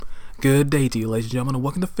Good day to you, ladies and gentlemen, and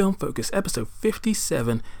welcome to Film Focus, episode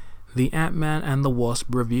 57, the Ant-Man and the Wasp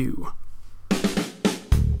review.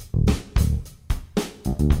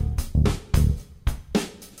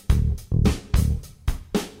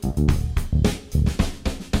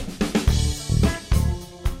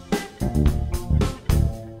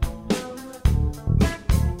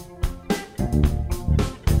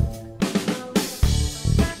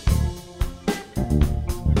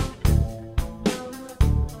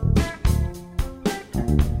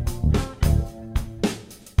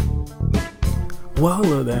 Well,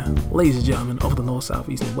 hello there, ladies and gentlemen of the North, South,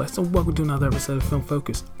 East and West, and welcome to another episode of Film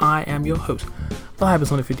Focus. I am your host, the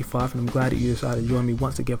Hypersonic 55, and I'm glad that you decided to join me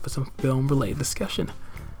once again for some film-related discussion.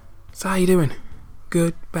 So how you doing?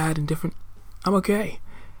 Good, bad, indifferent? I'm okay.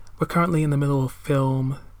 We're currently in the middle of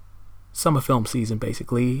summer film season,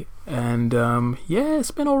 basically, and yeah,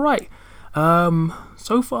 it's been alright.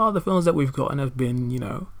 So far, the films that we've gotten have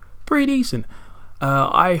been, pretty decent.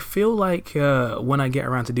 I feel like when I get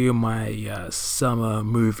around to doing my summer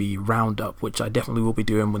movie roundup, which I definitely will be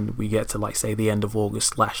doing when we get to say the end of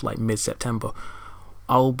August / mid-September,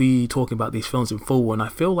 I'll be talking about these films in full, and I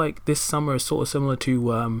feel like this summer is sort of similar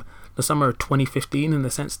to the summer of 2015 in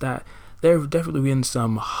the sense that there have definitely been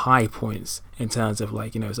some high points in terms of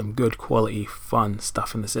some good quality fun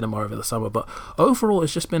stuff in the cinema over the summer, but overall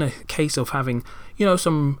it's just been a case of having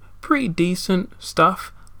some pretty decent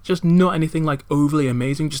stuff. Just not anything overly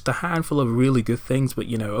amazing, just a handful of really good things,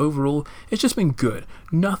 but overall it's just been good.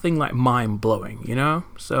 Nothing mind-blowing,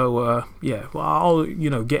 So yeah, well,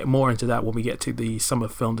 I'll get more into that when we get to the summer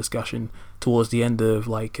film discussion towards the end of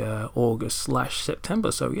August /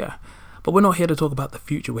 September. So yeah, but we're not here to talk about the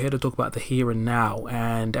future, we're here to talk about the here and now.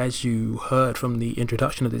 And as you heard from the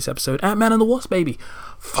introduction of this episode, Ant-Man and the Wasp, baby,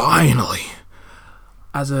 finally!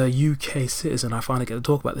 As a UK citizen, I finally get to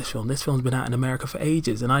talk about this film. This film's been out in America for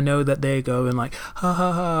ages, and I know that they're going ha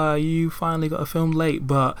ha ha, you finally got a film late,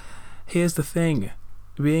 but here's the thing.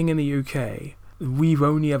 Being in the UK, we've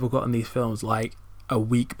only ever gotten these films a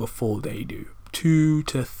week before they do. 2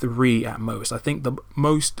 to 3 at most. I think the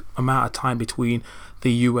most amount of time between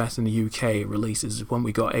the US and the UK releases is when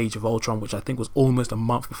we got Age of Ultron, which I think was almost a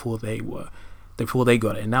month before they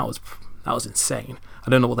got it, and that was insane. I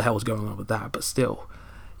don't know what the hell was going on with that, but still.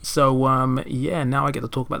 So yeah, now I get to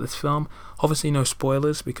talk about this film. Obviously no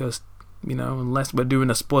spoilers because unless we're doing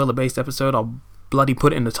a spoiler based episode, I'll bloody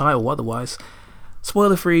put it in the title. Otherwise,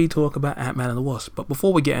 spoiler free talk about Ant-Man and the Wasp. But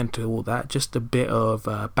before we get into all that, just a bit of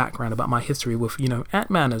background about my history with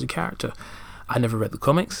Ant-Man as a character. I never read the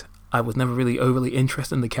comics. I was never really overly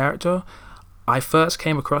interested in the character. I first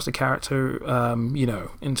came across the character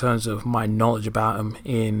in terms of my knowledge about him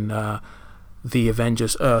in the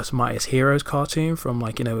Avengers Earth's Mightiest Heroes cartoon from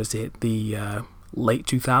the late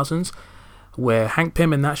 2000s, where Hank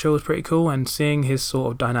Pym in that show was pretty cool, and seeing his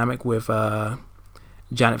sort of dynamic with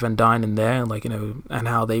Janet Van Dyne in there, and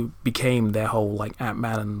how they became their whole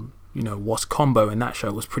Ant-Man and Wasp combo in that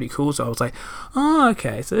show was pretty cool. So I was like, oh,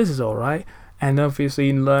 okay, so this is alright. And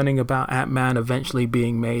obviously learning about Ant-Man eventually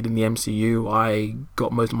being made in the MCU, I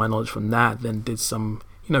got most of my knowledge from that, then did some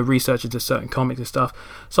research into certain comics and stuff.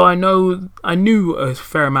 So I knew a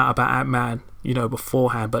fair amount about Ant-Man,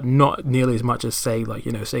 beforehand, but not nearly as much as say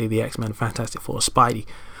the X-Men, Fantastic Four, Spidey.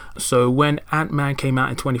 So when Ant-Man came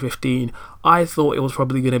out in 2015, I thought it was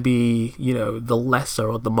probably going to be, the lesser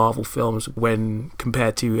of the Marvel films when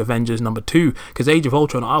compared to Avengers number 2, because Age of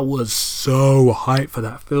Ultron, I was so hyped for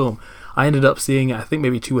that film. I ended up seeing it, I think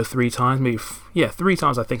maybe 2 or 3 times, 3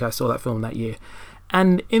 times I think I saw that film that year.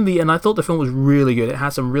 And in the end, I thought the film was really good. It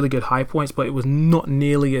had some really good high points, but it was not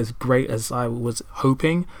nearly as great as I was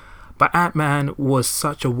hoping. But Ant-Man was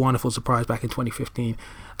such a wonderful surprise back in 2015.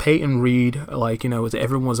 Peyton Reed,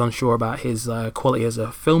 everyone was unsure about his quality as a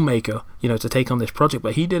filmmaker, to take on this project.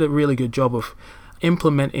 But he did a really good job of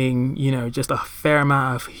implementing, just a fair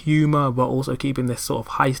amount of humor, but also keeping this sort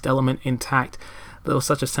of heist element intact. There was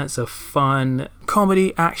such a sense of fun,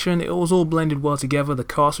 comedy, action. It was all blended well together. The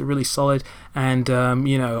cast were really solid. And,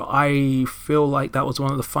 I feel like that was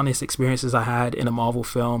one of the funniest experiences I had in a Marvel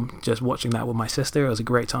film, just watching that with my sister. It was a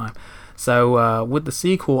great time. So with the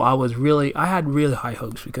sequel, I had really high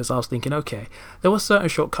hopes because I was thinking, okay, there were certain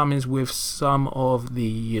shortcomings with some of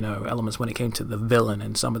the, elements when it came to the villain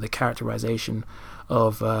and some of the characterization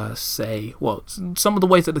of, some of the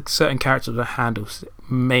ways that the certain characters were handled,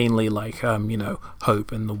 mainly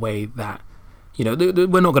Hope and the way that,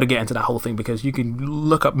 we're not going to get into that whole thing because you can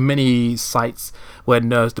look up many sites where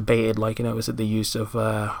nerds debated, is it the use of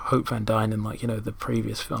Hope Van Dyne in, the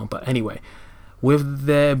previous film. But anyway, with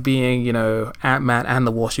there being, Ant-Man and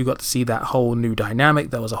the Wasp, you got to see that whole new dynamic.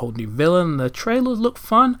 There was a whole new villain. The trailers looked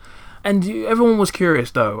fun. Everyone was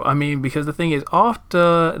curious though. I mean, because the thing is,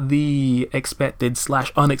 after the expected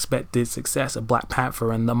 / unexpected success of Black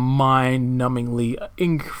Panther and the mind-numbingly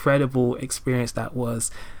incredible experience that was,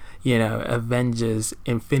 Avengers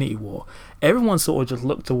Infinity War, everyone sort of just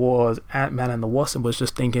looked towards Ant-Man and the Wasp and was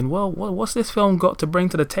just thinking, well, what's this film got to bring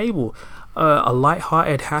to the table? A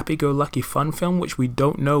light-hearted, happy-go-lucky fun film, which we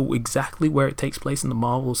don't know exactly where it takes place in the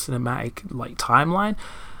Marvel cinematic timeline.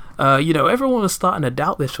 Everyone was starting to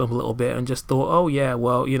doubt this film a little bit and just thought, oh yeah,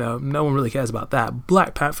 well, no one really cares about that.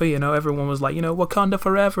 Black Panther, everyone was like, Wakanda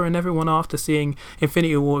forever, and everyone after seeing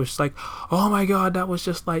Infinity War was like, oh my god, that was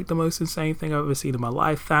just like the most insane thing I've ever seen in my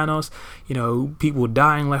life. Thanos, people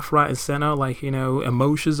dying left, right, and center,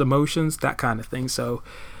 emotions, that kind of thing. So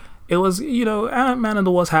it was, Ant-Man and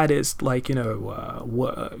the Wasp had its what's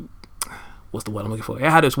the word I'm looking for?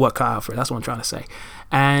 It had its work cut out for it. That's what I'm trying to say.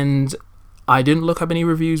 And I didn't look up any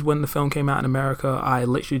reviews when the film came out in America. I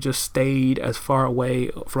literally just stayed as far away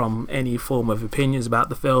from any form of opinions about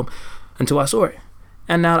the film until I saw it.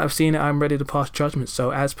 And now that I've seen it, I'm ready to pass judgment.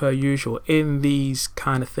 So as per usual, in these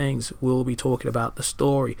kind of things, we'll be talking about the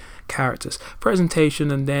story, characters,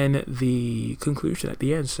 presentation, and then the conclusion at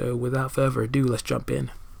the end. So without further ado, let's jump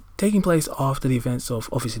in. Taking place after the events of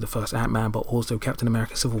obviously the first Ant-Man, but also Captain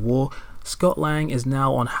America Civil War, Scott Lang is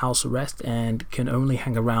now on house arrest and can only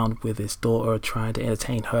hang around with his daughter, trying to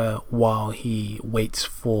entertain her while he waits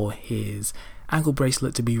for his ankle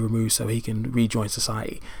bracelet to be removed so he can rejoin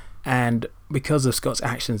society. And because of Scott's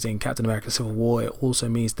actions in Captain America Civil War, it also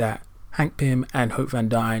means that Hank Pym and Hope Van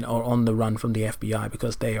Dyne are on the run from the FBI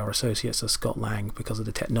because they are associates of Scott Lang because of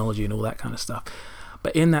the technology and all that kind of stuff.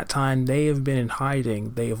 But in that time, they have been in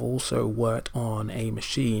hiding. They have also worked on a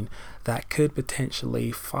machine that could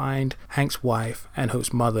potentially find Hank's wife and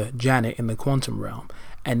Hope's mother, Janet, in the quantum realm.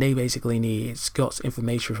 And they basically need Scott's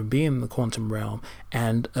information from being in the quantum realm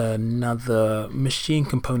and another machine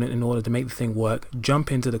component in order to make the thing work,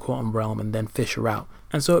 jump into the quantum realm, and then fish her out.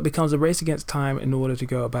 And so it becomes a race against time in order to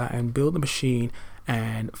go about and build the machine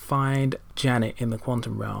and find Janet in the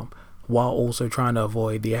quantum realm, while also trying to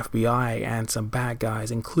avoid the FBI and some bad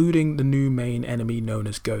guys, including the new main enemy known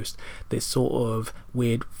as Ghost, this sort of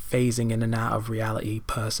weird phasing in and out of reality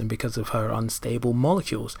person because of her unstable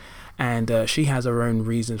molecules. And she has her own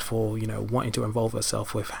reasons for, wanting to involve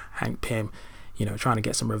herself with Hank Pym, trying to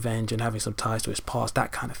get some revenge and having some ties to his past,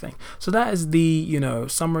 that kind of thing. So that is the,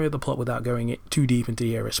 summary of the plot without going too deep into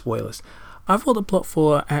the area of spoilers. I thought the plot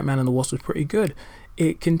for Ant-Man and the Wasp was pretty good.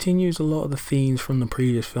 It continues a lot of the themes from the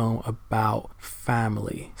previous film about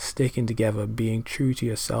family, sticking together, being true to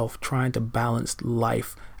yourself, trying to balance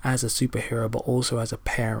life as a superhero but also as a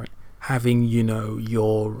parent, having,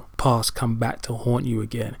 your past come back to haunt you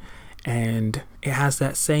again. And it has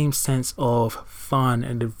that same sense of fun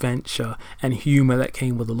and adventure and humor that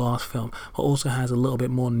came with the last film, but also has a little bit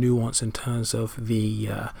more nuance in terms of the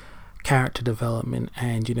character development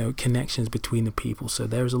and connections between the people. So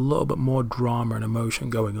there's a little bit more drama and emotion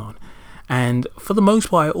going on, and for the most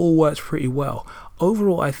part it all works pretty well.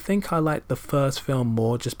 Overall, I think I like the first film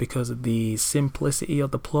more just because of the simplicity of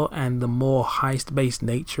the plot and the more heist based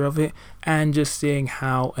nature of it, and just seeing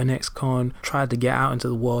how an ex-con tried to get out into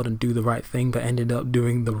the world and do the right thing but ended up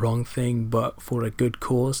doing the wrong thing but for a good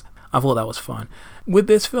cause. I thought that was fun. With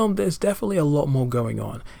this film, there's definitely a lot more going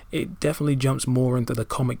on. It definitely jumps more into the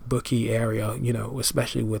comic booky area,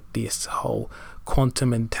 especially with this whole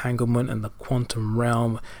quantum entanglement and the quantum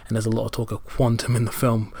realm. And there's a lot of talk of quantum in the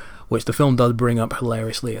film, which the film does bring up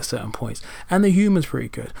hilariously at certain points. And the humor's pretty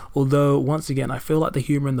good. Although, once again, I feel like the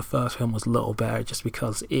humor in the first film was a little better just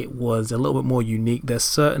because it was a little bit more unique. There's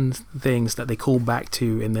certain things that they call back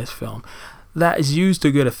to in this film that is used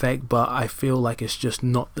to good effect, but I feel like it's just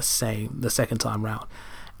not the same the second time round.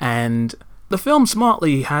 And the film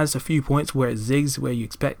smartly has a few points where it zigs where you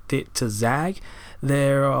expect it to zag.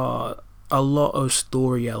 There are a lot of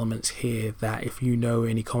story elements here that, if you know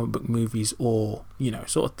any comic book movies or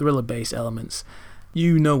sort of thriller based elements,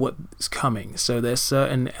 what's coming. So there's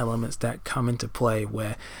certain elements that come into play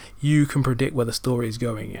where you can predict where the story is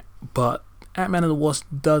going, but Ant-Man and the Wasp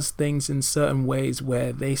does things in certain ways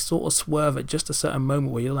where they sort of swerve at just a certain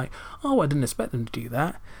moment where you're like, oh, I didn't expect them to do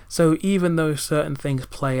that. So even though certain things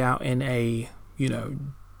play out in a,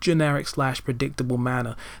 generic / predictable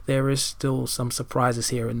manner, there is still some surprises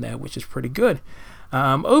here and there, which is pretty good.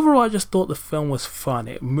 Overall, I just thought the film was fun.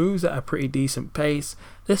 It moves at a pretty decent pace.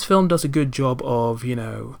 This film does a good job of,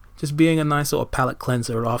 just being a nice sort of palate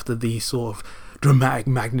cleanser after the sort of dramatic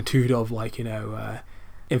magnitude of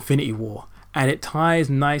Infinity War. And it ties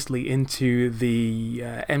nicely into the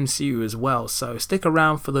MCU as well, so stick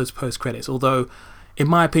around for those post credits. Although in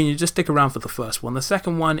my opinion, just stick around for the first one. The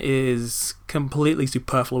second one is completely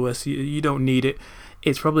superfluous. You don't need it.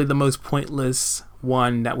 It's probably the most pointless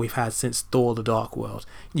one that we've had since Thor: The Dark World.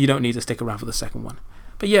 You don't need to stick around for the second one.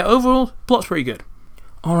 But yeah, overall, plot's pretty good.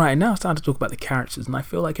 Alright, now it's time to talk about the characters, and I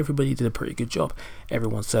feel like everybody did a pretty good job.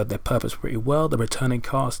 Everyone served their purpose pretty well. The returning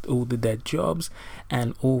cast all did their jobs,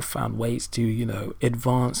 and all found ways to,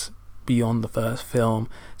 advance beyond the first film,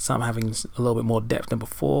 some having a little bit more depth than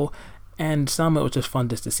before, and some it was just fun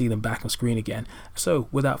just to see them back on screen again. So,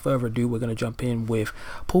 without further ado, we're going to jump in with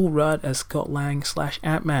Paul Rudd as Scott Lang /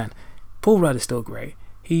 Ant-Man. Paul Rudd is still great.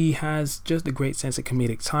 He has just a great sense of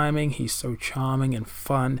comedic timing. He's so charming and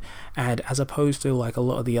fun, and as opposed to like a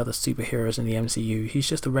lot of the other superheroes in the MCU, he's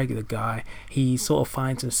just a regular guy. He sort of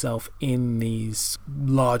finds himself in these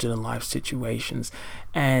larger than life situations,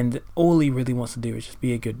 and all he really wants to do is just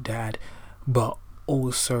be a good dad, but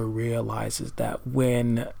also realizes that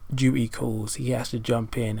when duty calls, he has to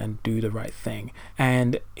jump in and do the right thing.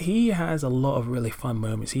 And he has a lot of really fun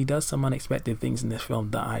moments. He does some unexpected things in this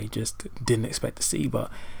film that I just didn't expect to see, but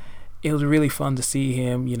it was really fun to see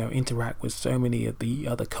him, interact with so many of the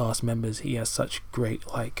other cast members. He has such great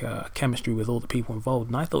chemistry with all the people involved,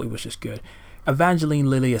 and I thought it was just good. Evangeline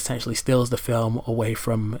Lilly essentially steals the film away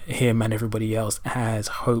from him and everybody else as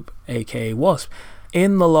Hope, aka Wasp.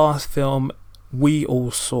 In the last film, we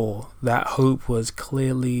all saw that Hope was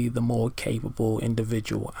clearly the more capable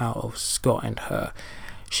individual out of Scott and her.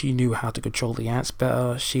 She knew how to control the ants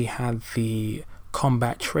better. She had the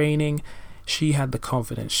combat training. She had the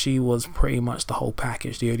confidence. She was pretty much the whole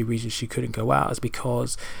package. The only reason she couldn't go out is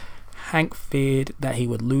because Hank feared that he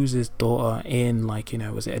would lose his daughter in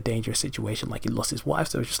was it a dangerous situation, like he lost his wife.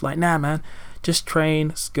 So it was just like, nah man, just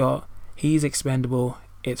train Scott. He's expendable.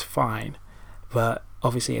 It's fine. But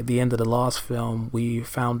obviously at the end of the last film, we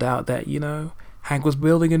found out that, Hank was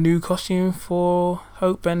building a new costume for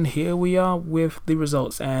Hope, and here we are with the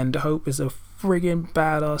results. And Hope is a friggin'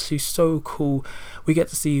 badass. She's so cool. We get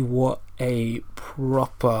to see what a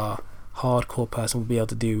proper hardcore person would be able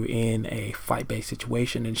to do in a fight-based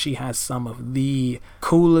situation, and she has some of the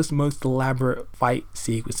coolest, most elaborate fight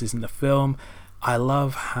sequences in the film. I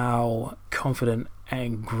love how confident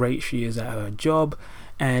and great she is at her job,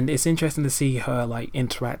 and it's interesting to see her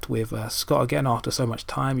interact with Scott again after so much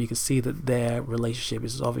time. You can see that their relationship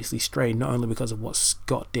is obviously strained, not only because of what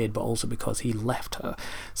Scott did, but also because he left her.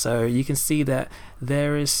 So you can see that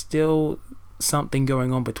there is still something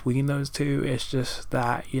going on between those two. It's just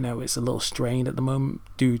that it's a little strained at the moment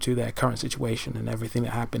due to their current situation and everything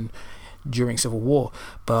that happened during Civil War.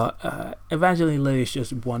 But Evangeline Lilly is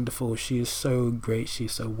just wonderful. She is so great.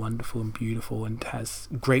 She's so wonderful and beautiful, and has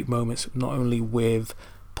great moments not only with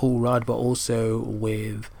Paul Rudd but also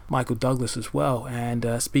with Michael Douglas as well.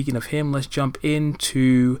 And speaking of him, let's jump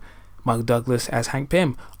into Michael Douglas as Hank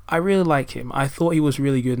Pym. I really like him. I thought he was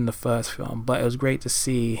really good in the first film, but it was great to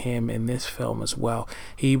see him in this film as well.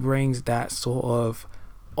 He brings that sort of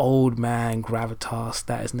old man gravitas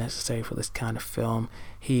that is necessary for this kind of film.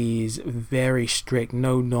 He's very strict,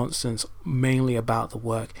 no nonsense, mainly about the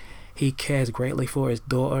work. He cares greatly for his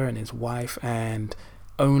daughter and his wife, and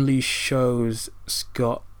only shows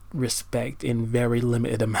Scott respect in very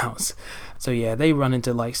limited amounts. So yeah, they run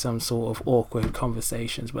into some sort of awkward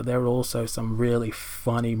conversations, but there are also some really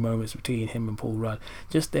funny moments between him and Paul Rudd.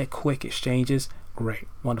 Just their quick exchanges, great,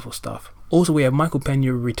 wonderful stuff. Also, we have Michael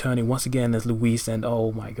Pena returning once again as Luis, and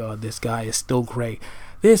oh my god, this guy is still great.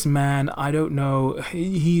 This man, I don't know,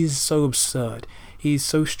 he's so absurd. He's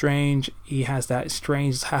so strange. He has that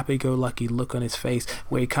strange happy-go-lucky look on his face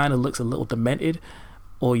where he kind of looks a little demented,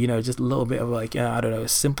 or just a little bit of a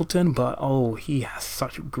simpleton, but he has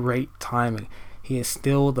such great timing. He is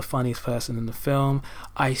still the funniest person in the film.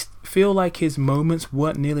 I feel like his moments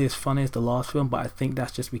weren't nearly as funny as the last film, but I think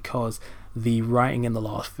that's just because the writing in the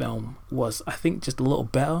last film was, I think, just a little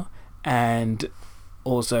better, and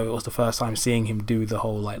also it was the first time seeing him do the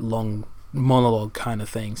whole long monologue kind of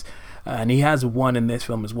things, and he has one in this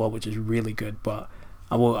film as well, which is really good, but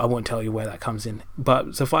I won't tell you where that comes in.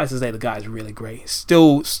 But suffice to say, the guy is really great.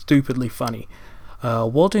 Still stupidly funny.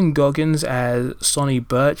 Walton Goggins as Sonny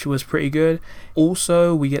Birch was pretty good.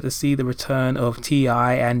 Also, we get to see the return of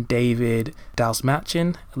T.I. and David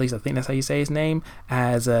Dastmalchian, at least I think that's how you say his name,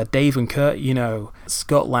 as Dave and Kurt.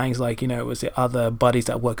 Scott Lang's was the other buddies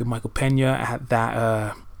that work with Michael Pena at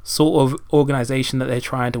that sort of organization that they're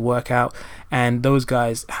trying to work out, and those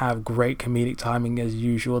guys have great comedic timing as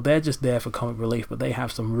usual. They're just there for comic relief, but they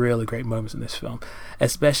have some really great moments in this film,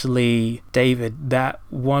 especially David. That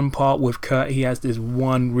one part with Kurt, he has this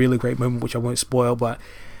one really great moment which I won't spoil, but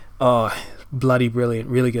Oh, bloody brilliant,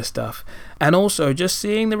 really good stuff. And also just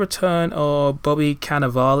seeing the return of Bobby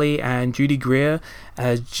Cannavale and Judy Greer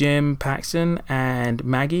as Jim Paxton and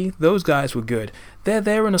Maggie, those guys were good. They're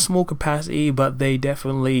there in a small capacity, but they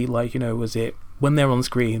definitely, like, when they're on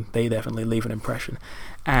screen, they definitely leave an impression.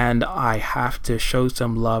 And I have to show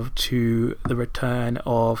some love to the return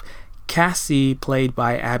of Cassie, played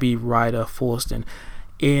by Abby Ryder Fortson.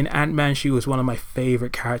 In Ant-Man, she was one of my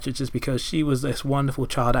favorite characters just because she was this wonderful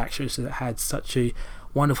child actress that had such a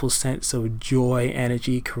wonderful sense of joy,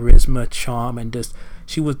 energy, charisma, charm, and just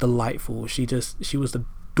she was delightful. She was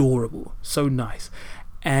adorable, so nice.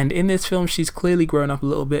 And in this film, she's clearly grown up a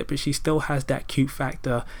little bit, but she still has that cute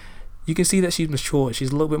factor. You can see that she's matured.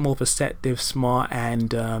 She's a little bit more perceptive, smart,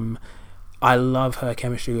 and I love her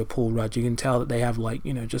chemistry with Paul Rudd. You can tell that they have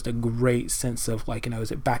just a great sense of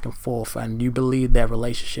back and forth, and you believe their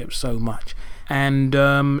relationship so much. And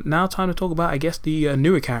now time to talk about, I guess, the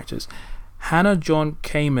newer characters. Hannah John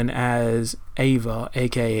Kamen as Ava,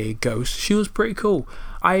 aka Ghost. She was pretty cool.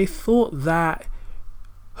 I thought that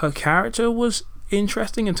her character was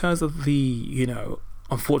interesting in terms of the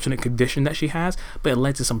unfortunate condition that she has, but it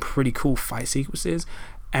led to some pretty cool fight sequences.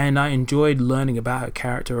 And I enjoyed learning about her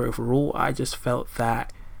character overall. I just felt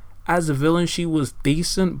that as a villain, she was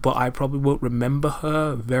decent, but I probably won't remember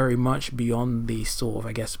her very much beyond the sort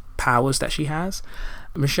of, powers that she has.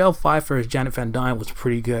 Michelle Pfeiffer as Janet Van Dyne was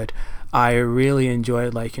pretty good. I really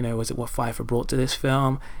enjoyed, what Pfeiffer brought to this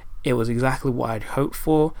film. It was exactly what I'd hoped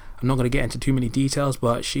for. I'm not going to get into too many details,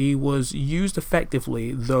 but she was used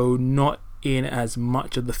effectively, though not in as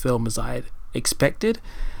much of the film as I had expected.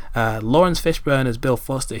 Lawrence Fishburne as Bill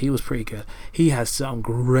Foster, he was pretty good. He has some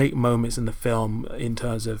great moments in the film in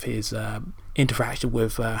terms of his interaction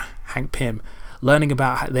with Hank Pym. Learning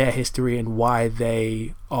about their history and how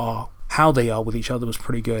they are with each other was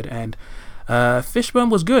pretty good. And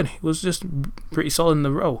Fishburne was good. He was just pretty solid in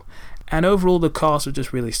the role. And overall, the cast was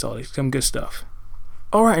just really solid. Some good stuff.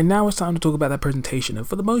 Alright, and now it's time to talk about that presentation, and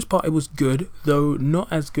for the most part it was good, though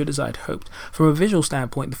not as good as I'd hoped. From a visual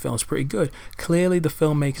standpoint, the film's pretty good. Clearly the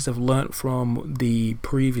filmmakers have learnt from the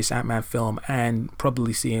previous Ant-Man film, and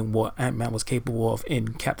probably seeing what Ant-Man was capable of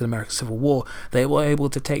in Captain America Civil War, they were able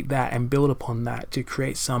to take that and build upon that to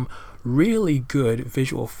create some really good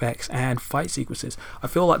visual effects and fight sequences. I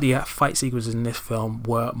feel like the fight sequences in this film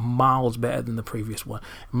were miles better than the previous one,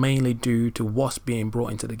 mainly due to Wasp being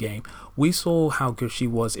brought into the game. We saw how good she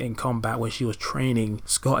was in combat when she was training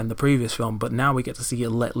Scott in the previous film, but now we get to see her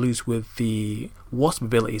let loose with the Wasp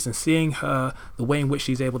abilities, and seeing her, the way in which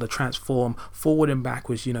she's able to transform forward and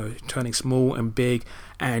backwards, turning small and big,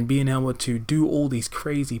 and being able to do all these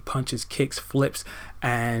crazy punches, kicks, flips,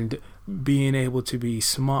 and being able to be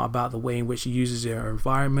smart about the way in which she uses her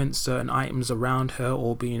environment, certain items around her,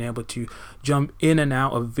 or being able to jump in and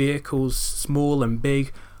out of vehicles, small and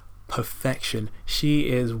big. Perfection. She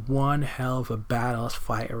is one hell of a badass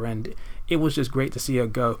fighter, and it was just great to see her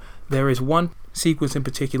go. There is one sequence in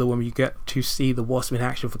particular when you get to see the Wasp in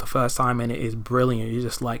action for the first time, and it is brilliant. You're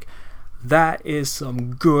just like, that is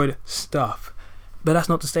some good stuff. But that's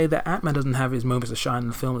not to say that Ant-Man doesn't have his moments to shine in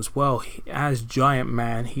the film as well. As Giant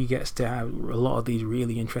Man, he gets to have a lot of these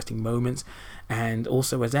really interesting moments, and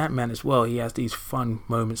also as Ant-Man as well, he has these fun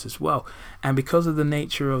moments as well. And because of the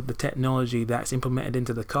nature of the technology that's implemented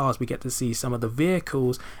into the cars, we get to see some of the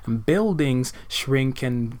vehicles and buildings shrink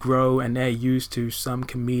and grow, and they're used to some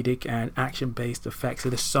comedic and action-based effects. So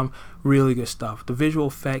there's some really good stuff. The visual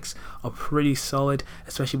effects are pretty solid,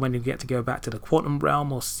 especially when you get to go back to the quantum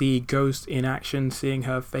realm or see Ghost in action, seeing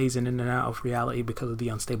her phasing in and out of reality because of the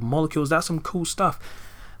unstable molecules. That's some cool stuff.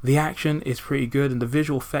 The action is pretty good, and the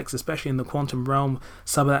visual effects, especially in the quantum realm,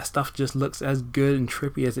 some of that stuff just looks as good and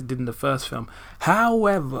trippy as it did in the first film.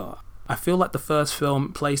 However, I feel like the first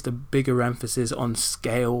film placed a bigger emphasis on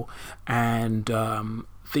scale and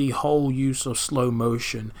the whole use of slow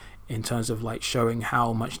motion in terms of showing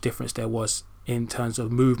how much difference there was in terms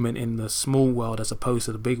of movement in the small world as opposed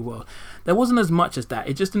to the big world. There wasn't as much as that.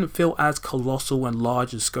 It just didn't feel as colossal and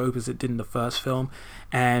large in scope as it did in the first film,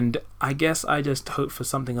 and I guess I just hope for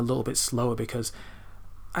something a little bit slower, because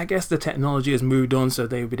I guess the technology has moved on so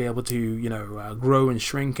they would be able to grow and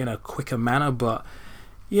shrink in a quicker manner. But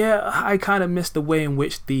yeah, I kind of missed the way in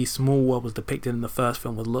which the small world was depicted in the first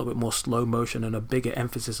film with a little bit more slow motion and a bigger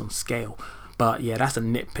emphasis on scale. But yeah, that's a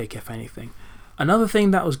nitpick if anything. Another thing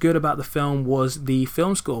that was good about the film was the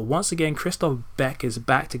film score. Once again, Christoph Beck is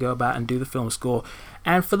back to go about and do the film score,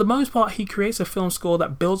 and for the most part he creates a film score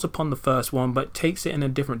that builds upon the first one but takes it in a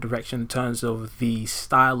different direction in terms of the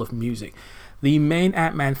style of music. The main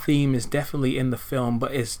Ant-Man theme is definitely in the film,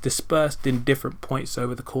 but it's dispersed in different points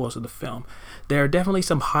over the course of the film. There are definitely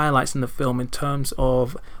some highlights in the film in terms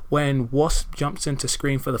of when Wasp jumps into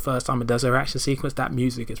screen for the first time and does her action sequence. That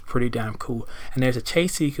music is pretty damn cool. And there's a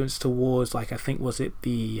chase sequence towards, like, I think was it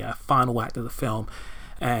the final act of the film,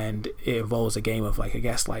 and it involves a game of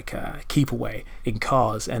keep away in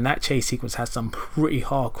cars, and that chase sequence has some pretty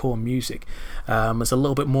hardcore music. It's a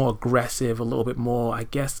little bit more aggressive, a little bit more, I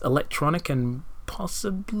guess, electronic and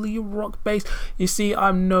possibly rock based. You see,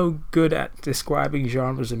 I'm no good at describing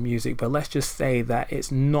genres of music, but let's just say that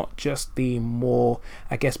it's not just the more,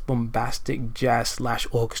 I guess, bombastic jazz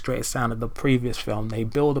 / orchestrated sound of the previous film. They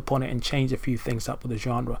build upon it and change a few things up with the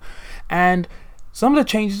genre, and some of the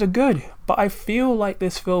changes are good, but I feel like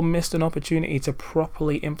this film missed an opportunity to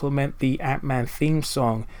properly implement the Ant-Man theme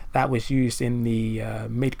song that was used in the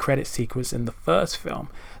mid-credit sequence in the first film.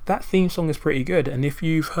 That theme song is pretty good, and if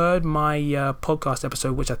you've heard my podcast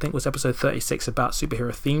episode, which I think was episode 36 about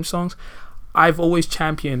superhero theme songs, I've always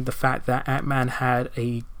championed the fact that Ant-Man had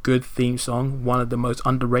a good theme song, one of the most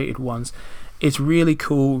underrated ones. It's really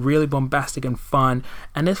cool, really bombastic and fun,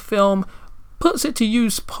 and this film puts it to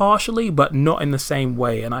use partially, but not in the same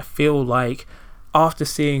way. And I feel like after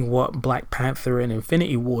seeing what Black Panther and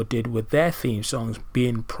Infinity War did with their theme songs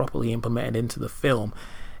being properly implemented into the film,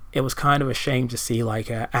 it was kind of a shame to see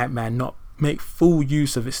Ant-Man not make full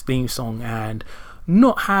use of its theme song and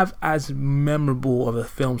not have as memorable of a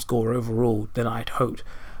film score overall than I'd hoped.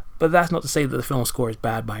 But that's not to say that the film score is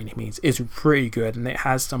bad by any means. It's pretty good, and it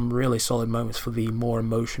has some really solid moments for the more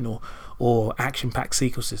emotional or action-packed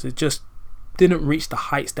sequences. It just didn't reach the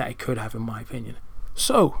heights that it could have, in my opinion.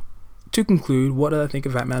 So, to conclude, what did I think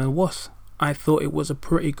of Ant-Man and the Wasp? I thought it was a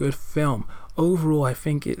pretty good film. Overall, I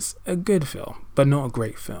think it's a good film, but not a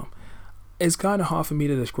great film. It's kind of hard for me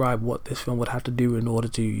to describe what this film would have to do in order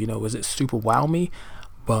to, was it super wow me?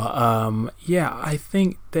 But yeah, I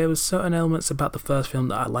think there was certain elements about the first film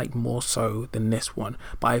that I liked more so than this one.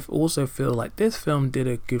 But I also feel like this film did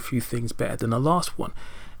a good few things better than the last one.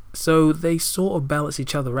 So they sort of balance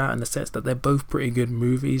each other out in the sense that they're both pretty good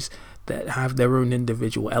movies that have their own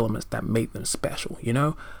individual elements that make them special,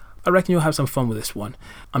 I reckon you'll have some fun with this one.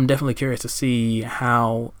 I'm definitely curious to see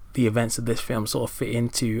how the events of this film sort of fit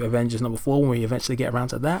into Avengers number 4 when we eventually get around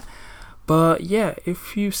to that. But yeah,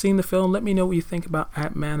 if you've seen the film, let me know what you think about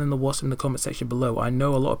Ant-Man and the Wasp in the comment section below. I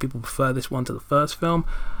know a lot of people prefer this one to the first film.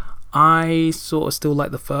 I sort of still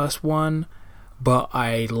like the first one, but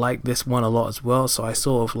I like this one a lot as well, so I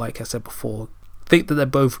sort of, like I said before, think that they're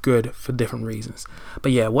both good for different reasons.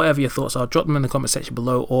 But yeah, whatever your thoughts are, drop them in the comment section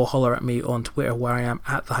below, or holler at me on Twitter where I am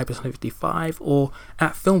at thehypersonic55 or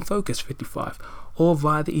at filmfocus55, or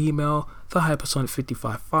via the email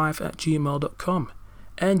thehypersonic555@gmail.com.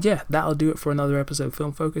 And yeah, that'll do it for another episode of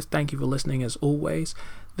Film Focus. Thank you for listening as always.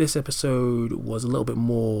 This episode was a little bit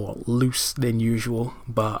more loose than usual,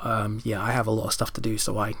 but yeah, I have a lot of stuff to do,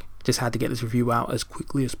 so I just had to get this review out as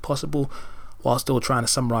quickly as possible while still trying to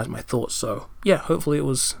summarize my thoughts. So yeah, hopefully it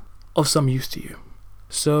was of some use to you.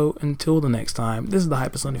 So until the next time, this is the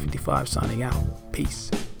Hypersonic55 signing out.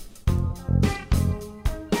 Peace.